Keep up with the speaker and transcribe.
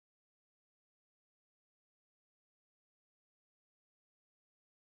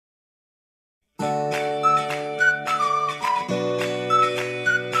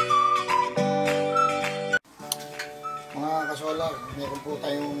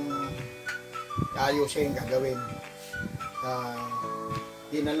ayusin, gagawin.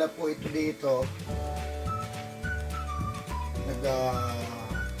 Dinala po ito dito.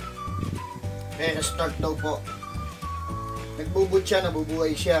 Restart daw po. Nagbuboot siya,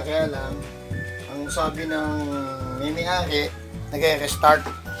 nabubuhay siya, kaya lang ang sabi ng may-ari, nag-restart.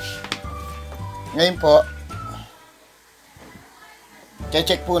 Ngayon po,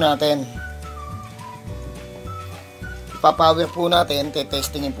 check po natin. Ipapower po natin,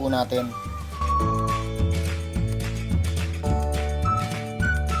 testingin po natin.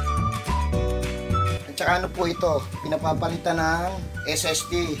 At saka ano po ito, pinapapalitan ng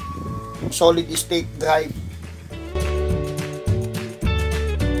SSD, solid state drive.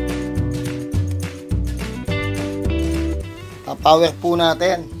 Power po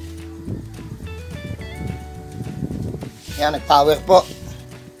natin. Yan, nag-power po.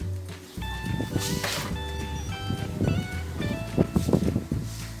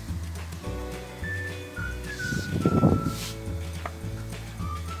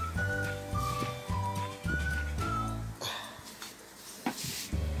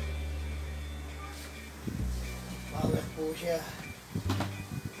 Power po siya.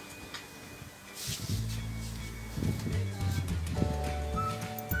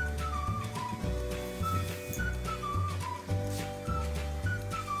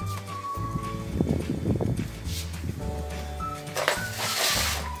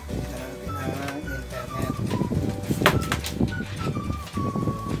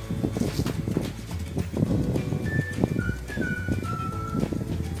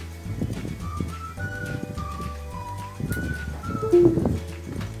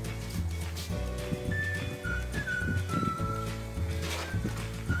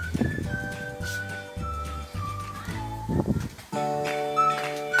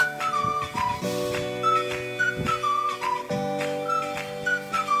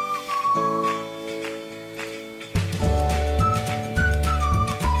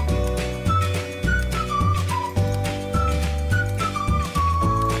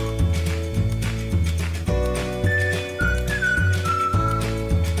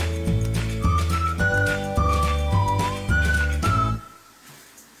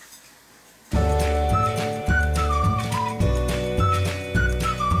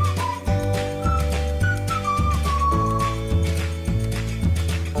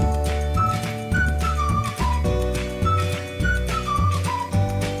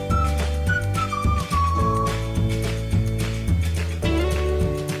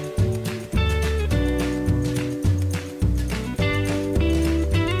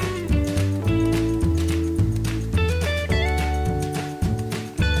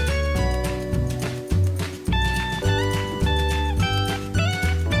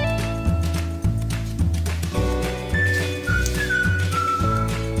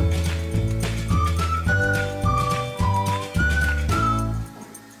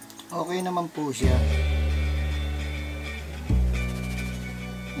 Okay naman po siya.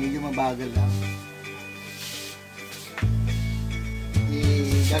 Medyo mabagal lang.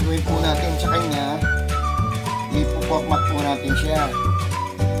 Gagawin po natin sa kanya, ipo-format po natin siya.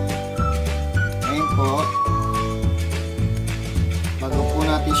 Ngayon po, bago po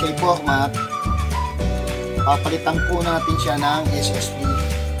natin siya i-format, papalitan po natin siya ng SSD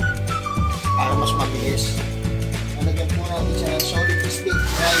para mas mabilis. Nalagyan po natin siya ng solid state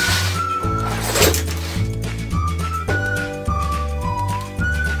drive.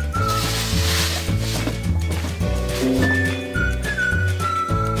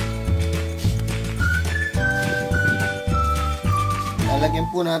 Lalagyan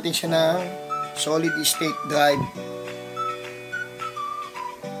po natin siya ng solid state drive.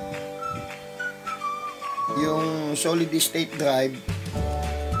 Yung solid state drive,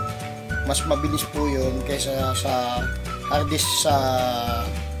 mas mabilis po yun kaysa sa hard disk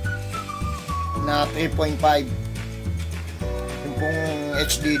na 3.5. Yung pong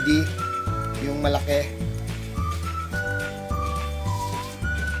HDD, yung malaki.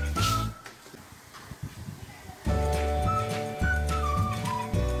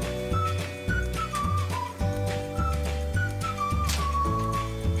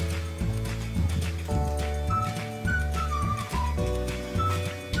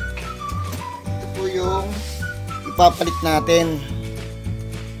 Yung ipapalit natin,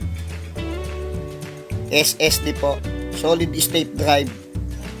 SSD po, solid state drive.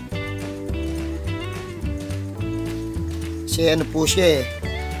 Kasi ano po siya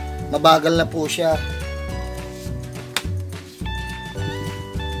mabagal na po siya.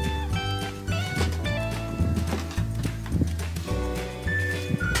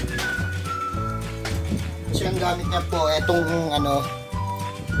 Kasi ang gamit niya po etong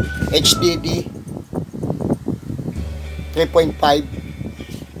HDD 3.5.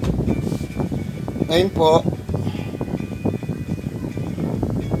 Ngayon po,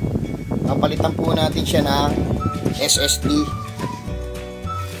 papalitan po natin siya ng SSD.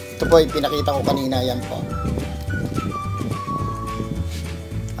 Ito po yung pinakita ko kanina, yan po.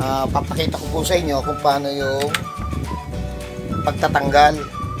 Papakita ko po sa inyo kung paano yung pagtatanggal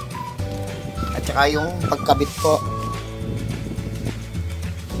at saka yung pagkabit po.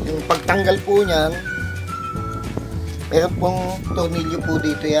 Yung pagtanggal po niyan, meron pong tornilyo po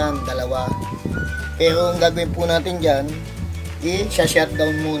dito yan, dalawa. Pero ang gagawin po natin dyan,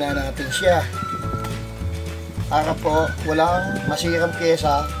 i-shutdown muna natin siya para po walang masirang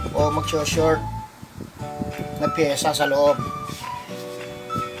pyesa o mag-short na pyesa sa loob.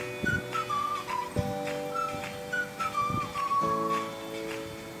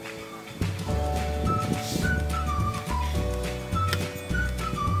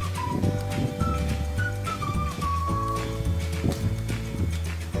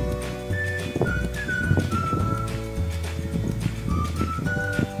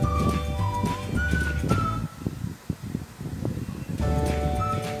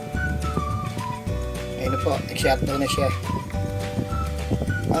 Ayun po, nag-shutdown na siya.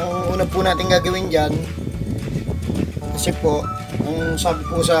 Ang una po natin gagawin dyan, kasi po, ang sabi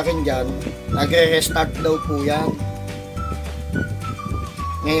po sa akin dyan, nagre-restart daw po yan.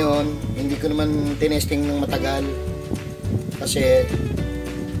 Ngayon, hindi ko naman tinesting ng matagal. Kasi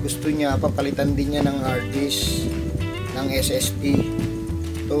gusto niya, papalitan din niya ng hard disk, ng SSD.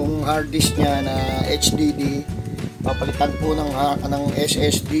 Itong hard disk niya na HDD, papalitan po ng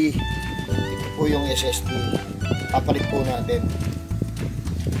SSD. Po yung SSD, papalit po natin.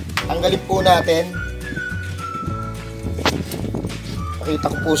 Tanggalin po natin. Pakita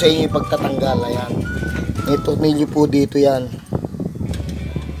ko po sa inyo yung pagtatanggal. Ayan, may tornilyo po dito yan.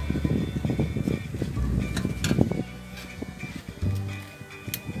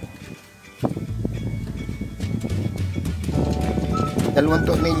 Dalawang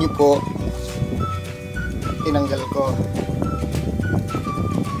tornilyo po tinanggal ko.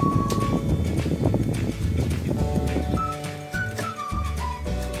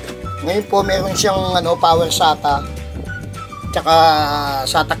 Ngayon po meron siyang power SATA tsaka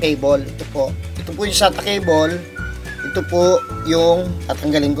SATA cable. Ito po yung SATA cable. Ito po yung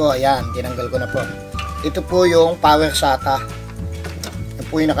tatanggalin ko. Ayan, tinanggal ko na po. Ito po yung power SATA. Ito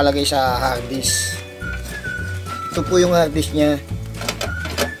po yung nakalagay sa hard disk. Ito po yung hard disk nya.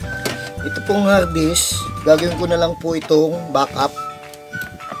 Ito pong hard disk, gagawin ko na lang po itong backup.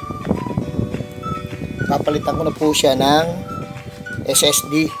 Papalitan ko na po siya ng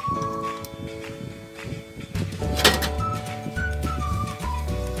SSD.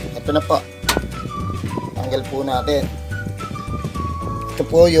 Ito na po, tanggal po natin. Ito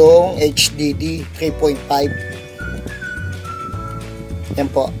po yung HDD 3.5. yan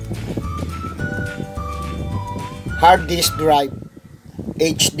po, hard disk drive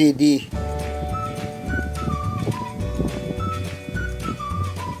HDD.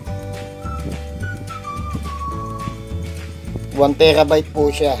 One terabyte po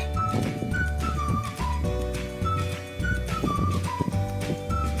siya.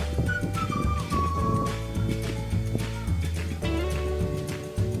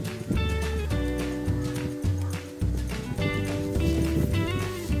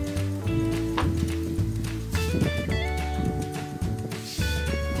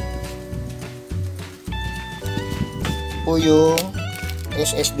 Po yung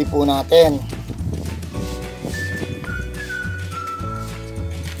SSD po natin.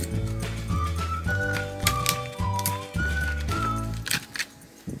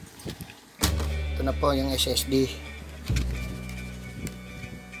 Ito na po yung SSD.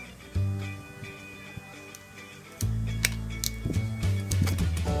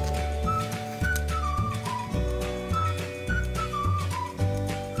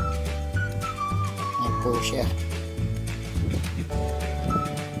 Yan po siya.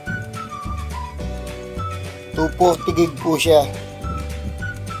 $240 po siya.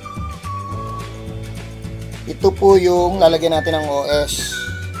 Ito po yung lalagyan natin ng OS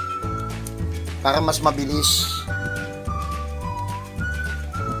para mas mabilis.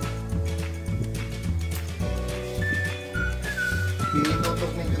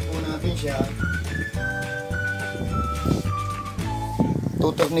 Tutornilyo po natin siya.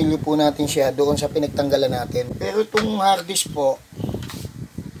 Tutornilyo po natin siya doon sa pinagtanggalan natin. Pero itong hard disk po,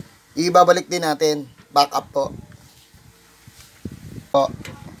 ibabalik din natin. Backup po.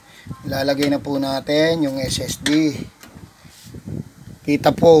 Lalagay na po natin yung SSD.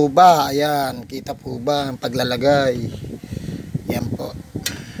 Kita po ba? Ayan, kita po ba ang paglalagay? Yan po.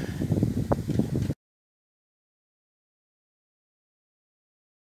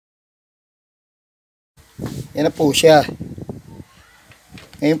 Yan na po siya.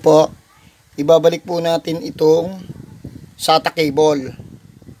 Ngayon po, ibabalik po natin itong SATA cable.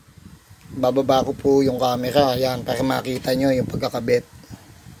 Bababa ko po yung camera. Yan, para makita nyo yung pagkakabit.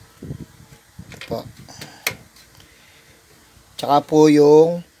 Ito po. Tsaka po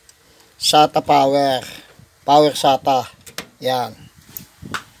yung SATA power. Power SATA. Yan.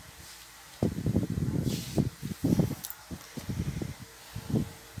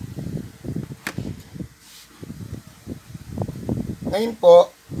 Ngayon po,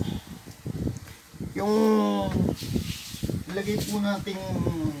 yung ilagay po nating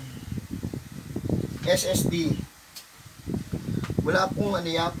SSD, wala pong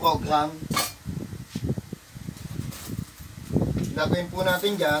program. Gagawin po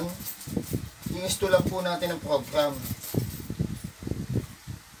natin dyan, i-install lang po natin ang program.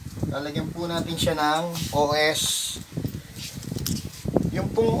 Lalagyan po natin siya ng OS.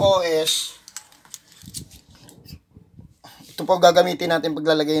 Yung pong OS, ito po gagamitin natin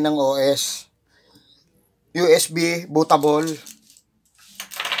paglalagay ng OS. USB bootable.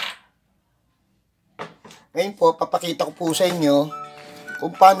 Ngayon po, papakita ko po sa inyo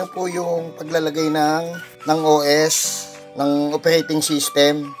kung paano po yung paglalagay ng OS, ng operating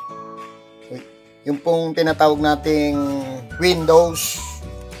system. Yung pong tinatawag nating Windows.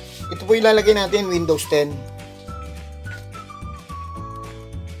 Ito po ilalagay natin, Windows 10.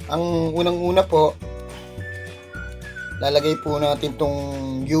 Ang unang-una po, lalagay po natin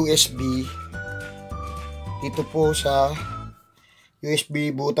tong USB dito po sa USB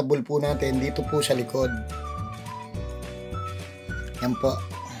bootable po natin, dito po sa likod. Yan po.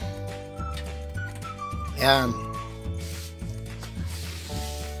 Yan.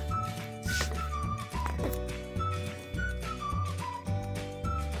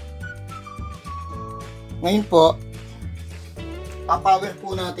 Ngayon po, papower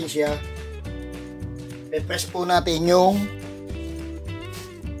po natin siya. I-press po natin yung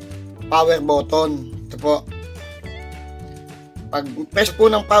power button. Ito po. Pag press po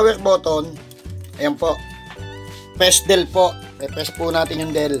ng power button, ayan po. Press del po. I-press po natin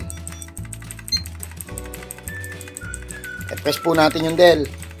yung del. I-press po natin yung del.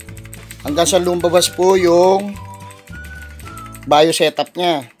 Hanggang sa lumabas po yung BIOS setup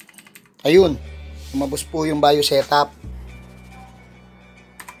niya. Ayun. Lumabas po yung BIOS setup.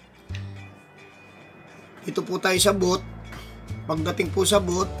 Ito po tayo sa boot. Pagdating po sa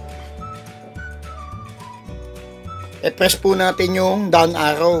boot, i-press po natin yung down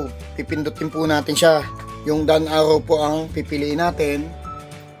arrow. Pipindutin po natin siya. Yung down arrow po ang pipiliin natin.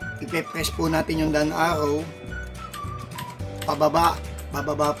 I-press po natin yung down arrow. Pababa.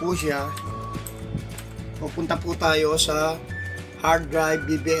 Bababa po siya. Pupunta po tayo sa hard drive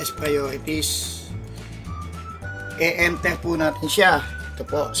BBS priorities. E-enter po natin siya. Ito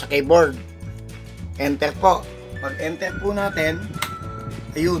po sa keyboard. Enter po. Pag enter po natin,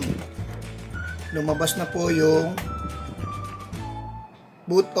 ayun, lumabas na po yung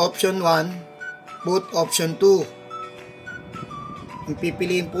boot option 1, boot option 2. Ang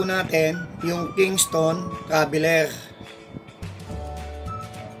pipiliin po natin yung Kingston Traveler.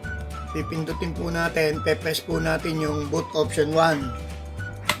 Pipindutin po natin, pe-press po natin yung boot option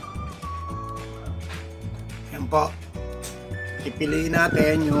 1. Yan po. Pipiliin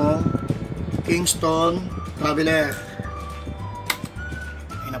natin yung Kingston Traveler.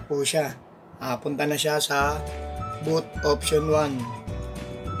 Ayan na po siya. Punta na siya sa boot option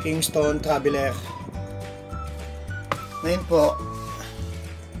 1, Kingston Traveler. Ngayon po,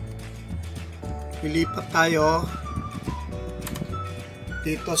 lilipat tayo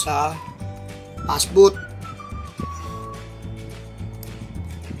dito sa passboot.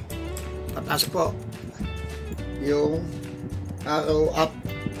 Pataas po yung arrow up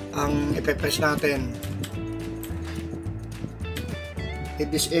ang ipe-press natin.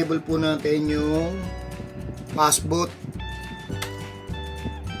 I-disable po natin yung passboot.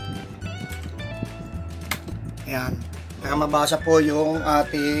 Ayan. Para mabasa po yung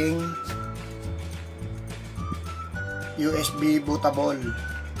ating USB bootable.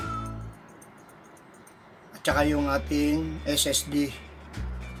 At saka yung ating SSD.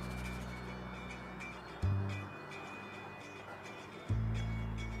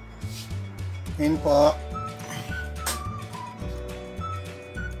 Ngayon po,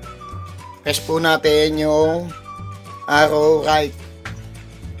 press po natin yung arrow right.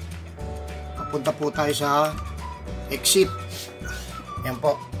 Papunta po tayo sa exit. Yan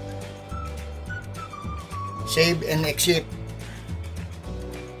po. Save and exit.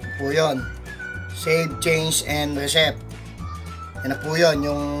 Po yun. Save, change, and reset. Yan na po yun.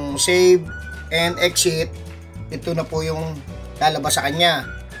 Yung save and exit, ito na po yung lalabas sa kanya.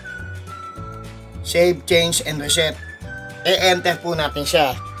 save, change, and reset. E-enter po natin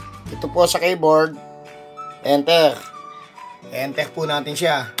siya. Ito po sa keyboard, enter. Enter po natin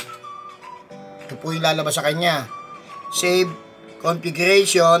siya. Ito po yung lalabas sa kanya. Save,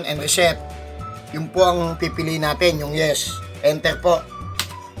 configuration, and reset. Yung po ang pipili natin, yung yes. Enter po.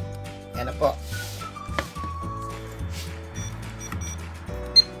 Yan na po.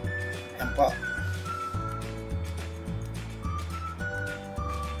 Yan po.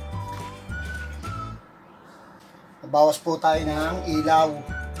 Bawas po tayo ng ilaw.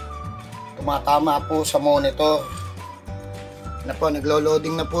 Tumatama po sa monitor. Na po,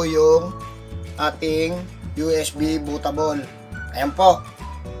 naglo-loading na po yung ating USB bootable. Ayan po.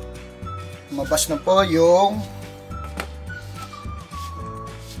 Lumabas na po yung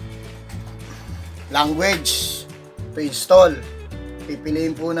language to install.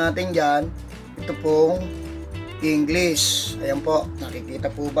 Pipiliin po natin dyan. Ito pong English. Ayan po.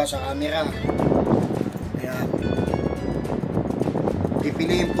 Nakikita po ba sa camera? Ayan.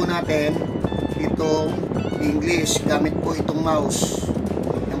 Pipiliin po natin itong English gamit po itong mouse.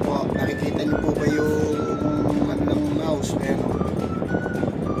 Ayan po, nakikita niyo po ba yung ano ng mouse? Ayan,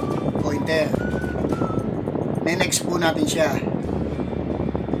 pointer. Next po natin siya.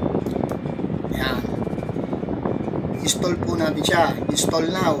 Ayan. Install po natin siya.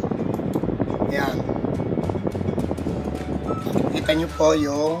 Install now. Ayan. Nakikita niyo po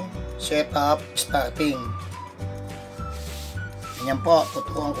yung setup starting. Ganyan po,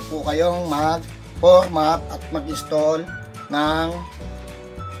 tuturuan ko po kayong mag-format at mag-install ng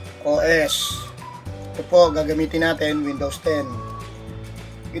OS. Ito po, gagamitin natin Windows 10.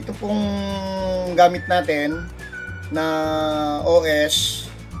 Ito pong gamit natin na OS,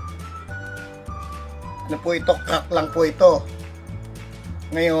 ano po ito, crack lang po ito.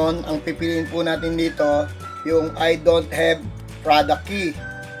 Ngayon, ang pipiliin po natin dito, yung I don't have product key.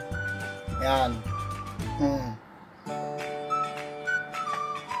 Yan.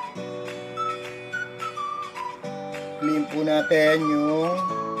 Piliin po natin yung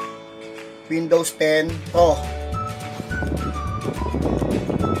Windows 10 Pro.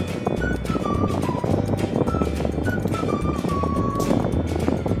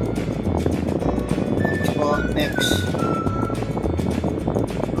 Tapos po, next.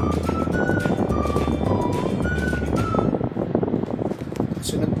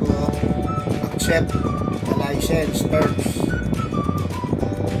 Sunod po, accept the license terms.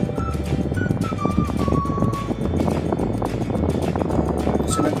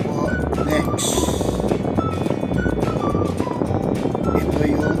 Sunod po, next. Ito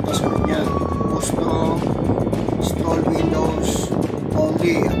yung kasunod niya. Custom install Windows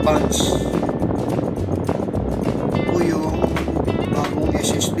only advanced. Ito po yung bagong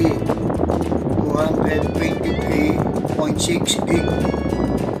SSD 223.6 gig.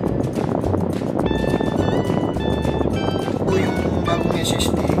 Ito po yung bagong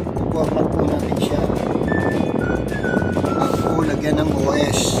SSD. Format po natin siya. Lagyan ng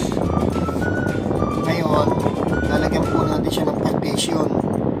OS. Ngayon, lalagyan po natin siya ng partition.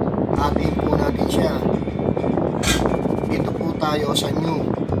 Hatiin po natin siya. Dito po tayo sa new.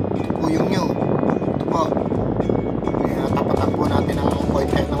 Ito po yung new. Ito po. Tapatan po natin ang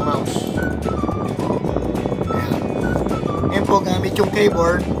pointer ng mouse. Ayan. Ayan po, gamit yung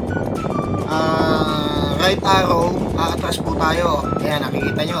keyboard. Right arrow, aatras po tayo. Ayan,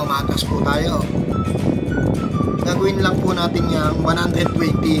 nakikita nyo, maatras po tayo. Gagawin lang po natin yung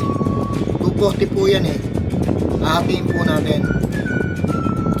 120. 240 po yan eh. Hahatiin po natin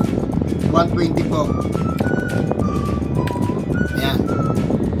 120 po. Ayan.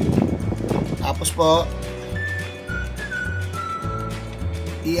 Tapos po,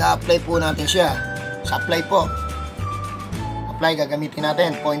 i-apply po natin siya. Sa apply po. Apply, gagamitin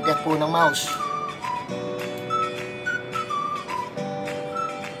natin. Pointer po ng mouse.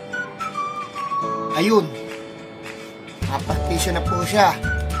 Ayun. Partition na po siya.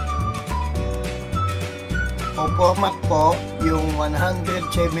 O format po yung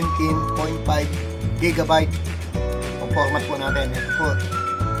 117.5 GB. O format po natin. Ito po.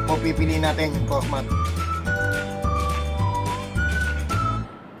 O pipiliin natin yung format.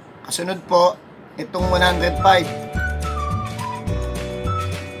 Kasunod po, itong 105.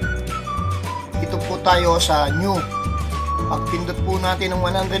 Ito po tayo sa new. Pag pindot po natin ng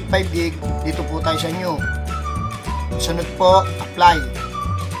 105 GB, dito po tayo sa new. Sunod po, apply.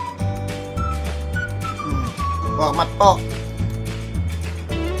 Format po.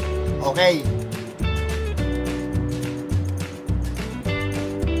 Okay.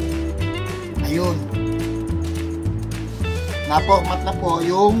 Ayun. Na-format na po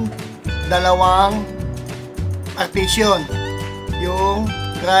yung dalawang partition. Yung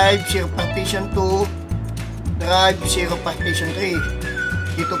drive 0 partition 2, drive 0 partition 3.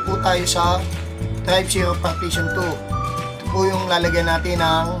 Dito po tayo sa drive 0 partition 2. Ito po yung lalagyan natin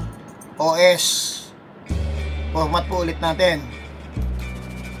ng OS. Format po ulit natin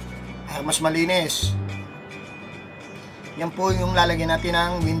para mas malinis. Yan po yung lalagyan natin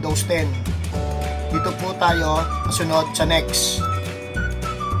ng Windows 10. Dito po tayo kasunod sa next.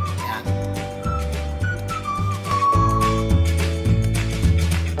 Yan.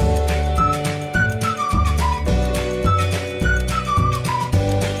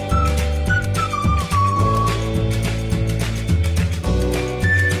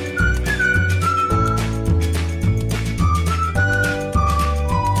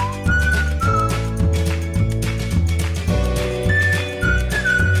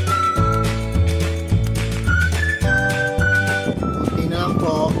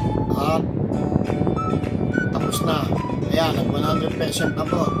 Tapos na. Ayan, nag 100% na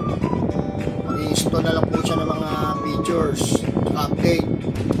po. Mag-i-install na lang po siya ng mga features, update.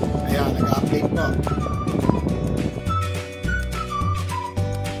 Ayan, nag-update po.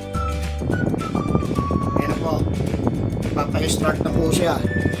 Ayan po, papa-restart na po siya.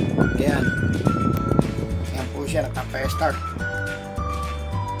 Ayan. Ayan po siya, nagpapa-restart.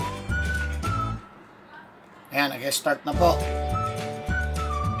 Ayan, nag-restart na po.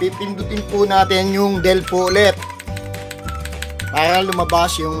 Pipindutin po natin yung del po ulit para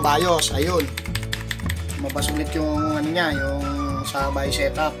lumabas yung BIOS. Ayun, lumabas ulit yung ano niya, yung sa BIOS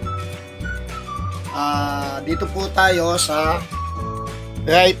setup. Dito po tayo sa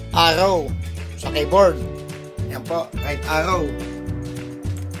right arrow sa keyboard. Yan po, right arrow.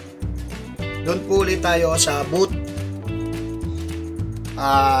 Doon po ulit tayo sa boot.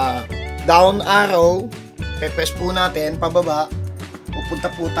 Down arrow, pe-press po natin pababa.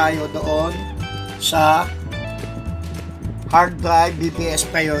 Pupunta po tayo doon sa hard drive BPS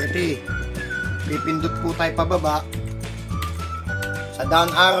priority. Pipindot po tayo pababa sa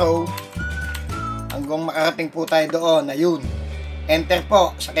down arrow hanggang makarating po tayo doon. Ayun, enter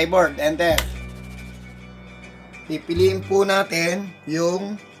po sa keyboard, enter. Pipiliin po natin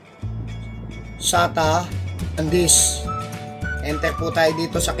yung SATA and disk. Enter po tayo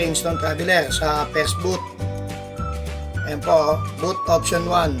dito sa Kingston Traveler sa first boot. Ayan po, boot option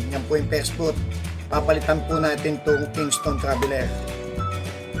 1. Yan po yung first boot. Papalitan po natin itong Kingston Traveler.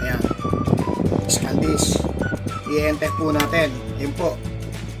 Ayan. Scan this. I-enter po natin. Yan po.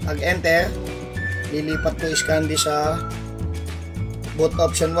 Pag-enter, lilipat po scan this sa boot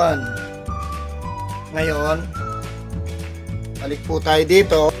option 1. Ngayon, balik po tayo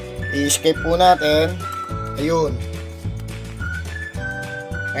dito. I-escape po natin. Ayun.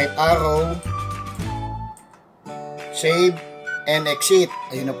 Right arrow. Save and exit.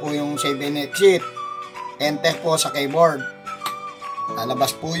 Ayun na po yung save and exit. Enter po sa keyboard.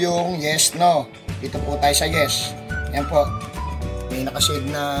 Lalabas po yung yes, no. Dito po tayo sa yes. Yan po. May nakasave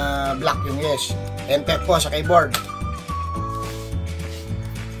na black yung yes. Enter po sa keyboard.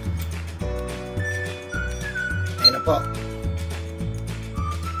 Ayun na po.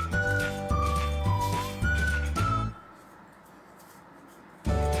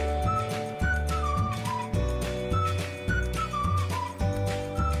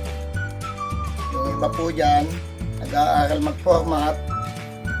 Iba po dyan, nag-aaral mag-format,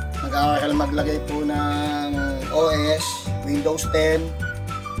 nag-aaral maglagay po ng OS, Windows 10,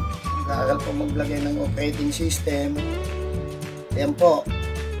 nag-aaral po maglagay ng operating system. Ayan po,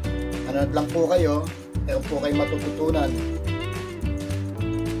 anood lang po kayo, meron po kayo matututunan.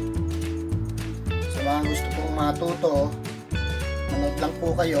 Sa mga gusto pong matuto, anood lang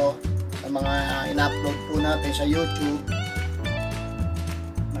po kayo sa mga ina-upload po natin sa YouTube.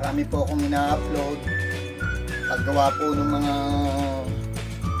 Marami po akong ina-upload. Paggawa po ng mga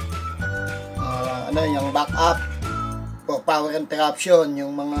yung backup for power interruption,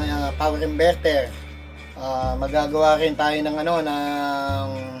 yung mga power inverter. Magagawa rin tayo ng ng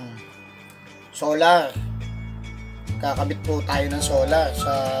solar. Kakabit po tayo ng solar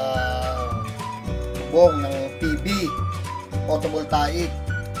sa bubong ng PV photovoltaic.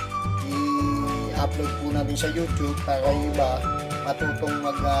 I-upload po natin sa YouTube para yung iba matutong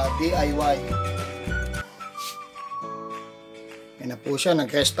mag-DIY. Yan na po siya,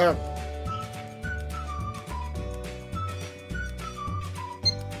 nag-restart.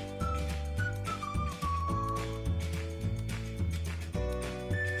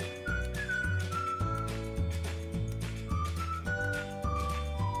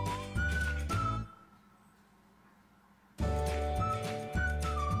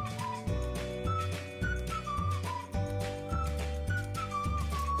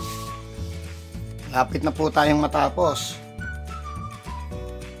 Lapit na po tayong matapos.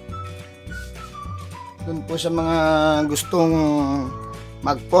 Dun po sa mga gustong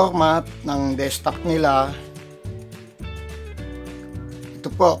mag-format ng desktop nila, ito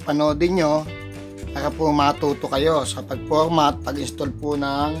po, panoodin nyo para po matuto kayo sa pag-format, pag-install po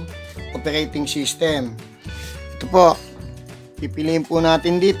ng operating system. Ito po, pipiliin po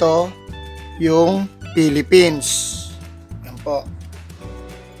natin dito yung Philippines. Yan po.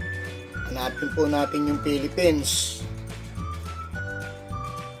 Hanapin po natin yung Philippines.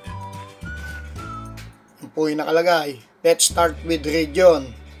 Yan po yung nakalagay. Let's start with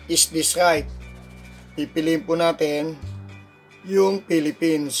region. Is this right? Pipiliin po natin yung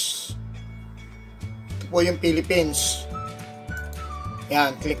Philippines. Ito po yung Philippines.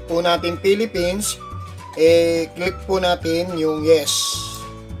 Yan, click po natin Philippines. Click po natin yung yes.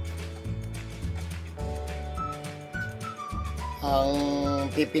 Ang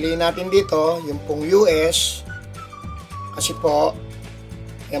pipiliin natin dito, yung pong US. Kasi po,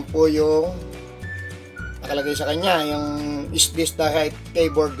 yan po yung nakalagay sa kanya, yung is this the right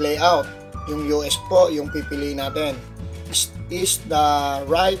keyboard layout? Yung US po, yung pipiliin natin. Is the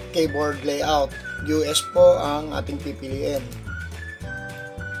right keyboard layout? US po ang ating pipiliin.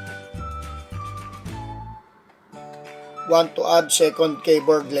 Want to add second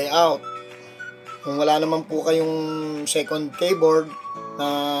keyboard layout? Kung wala naman po kayong second keyboard na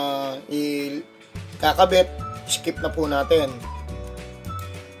ikakabit, skip na po natin.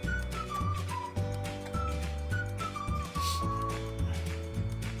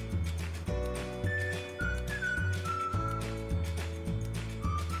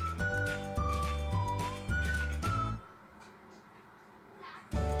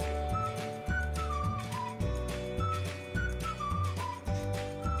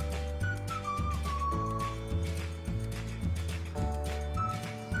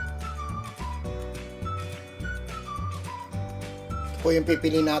 Po yung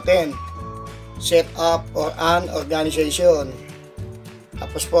pipili natin, set up or an organization.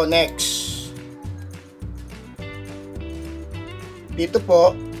 Tapos po next. Dito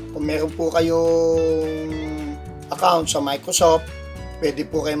po, kung meron po kayong account sa Microsoft, pwede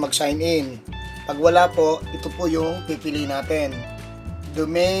po kayo mag-sign in. Pag wala po, ito po yung pipili natin,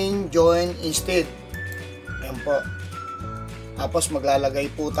 domain join instead. Ayan po. Tapos maglalagay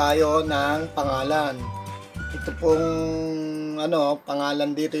po tayo ng pangalan. Ito pong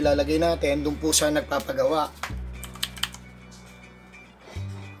pangalan dito ilalagay natin, doon po siya nagpapagawa.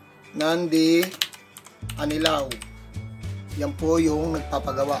 Nandi Anilaw. Yan po yung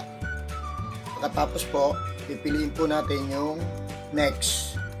nagpapagawa. Pagkatapos po, pipiliin po natin yung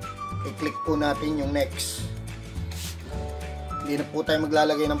next. I-click po natin yung next. Hindi na po tayo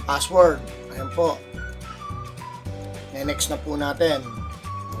maglalagay ng password. Ayan po. Next na po natin.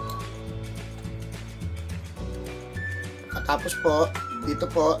 Tapos po, dito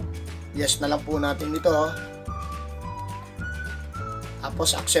po, yes na lang po natin ito.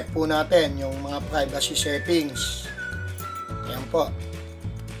 Tapos accept po natin yung mga privacy settings. Ayan po.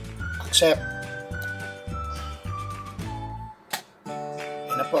 Accept.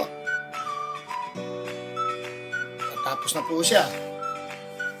 Ayan na po. Tapos na po siya.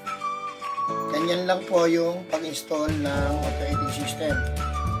 Ganyan lang po yung pag-install ng operating system.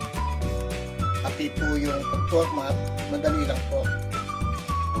 Pati po yung pag-format, madali lang po.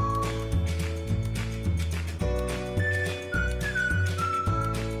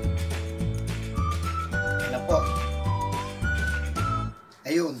 Ayan na po.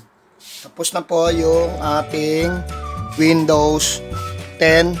 Ayun. Tapos na po yung ating Windows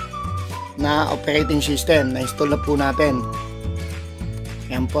 10 na operating system. Na-install na po natin.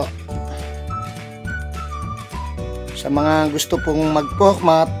 Ayan po. Sa mga gusto pong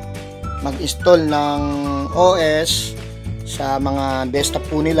mag-format, mag-install ng OS sa mga desktop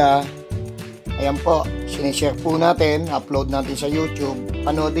po nila, ayan po, sinishare po natin, upload natin sa YouTube.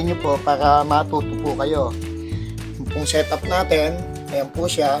 Panoodin nyo po para matuto po kayo. Yung pong setup natin, ayan po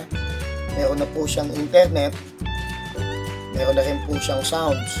siya. Meron na po siyang internet, meron na rin po siyang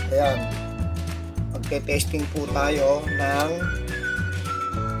sounds. Ayan, magte-testing po tayo ng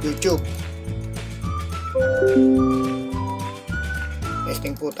YouTube.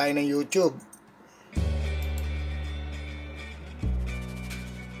 Testing po tayo ng YouTube.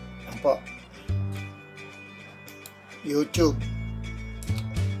 Ayan po. YouTube.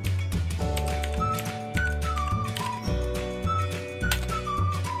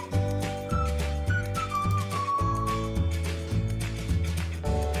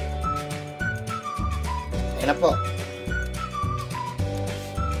 Ayan na po.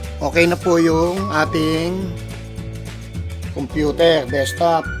 Okay na po yung ating computer,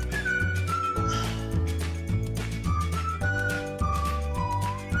 desktop.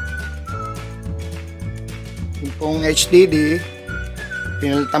 pong HDD,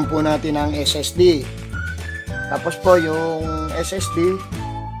 pinalitan po natin ng SSD. Tapos po yung SSD,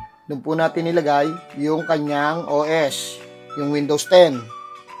 doon po natin nilagay yung kanyang OS, yung Windows 10.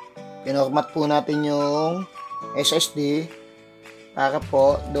 Pinormat po natin yung SSD para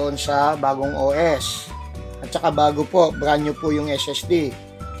po doon sa bagong OS. At saka bago po, brand new po yung SSD.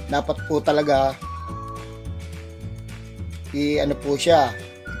 Dapat po talaga ano po siya,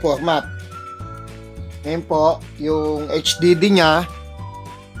 format. Ngayon po, yung HDD niya,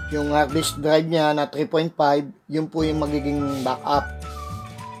 yung hard disk drive niya na 3.5, yun po yung magiging backup.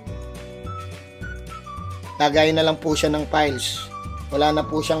 Lagay na lang po siya ng files. Wala na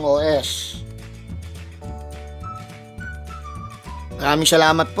po siyang OS. Maraming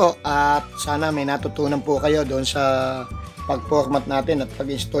salamat po at sana may natutunan po kayo doon sa pag-format natin at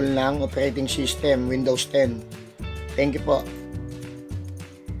pag-install ng operating system Windows 10. Thank you po.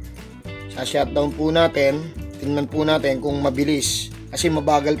 Sa shutdown po natin, tingnan po natin kung mabilis. Kasi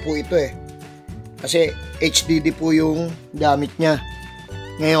mabagal po ito eh. Kasi HDD po yung gamit niya.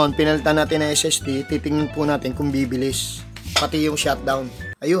 Ngayon, pinalitan natin ng SSD, titingnan po natin kung bibilis. Pati yung shutdown.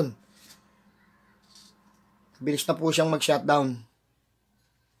 Ayun. Bilis na po siyang mag-shutdown.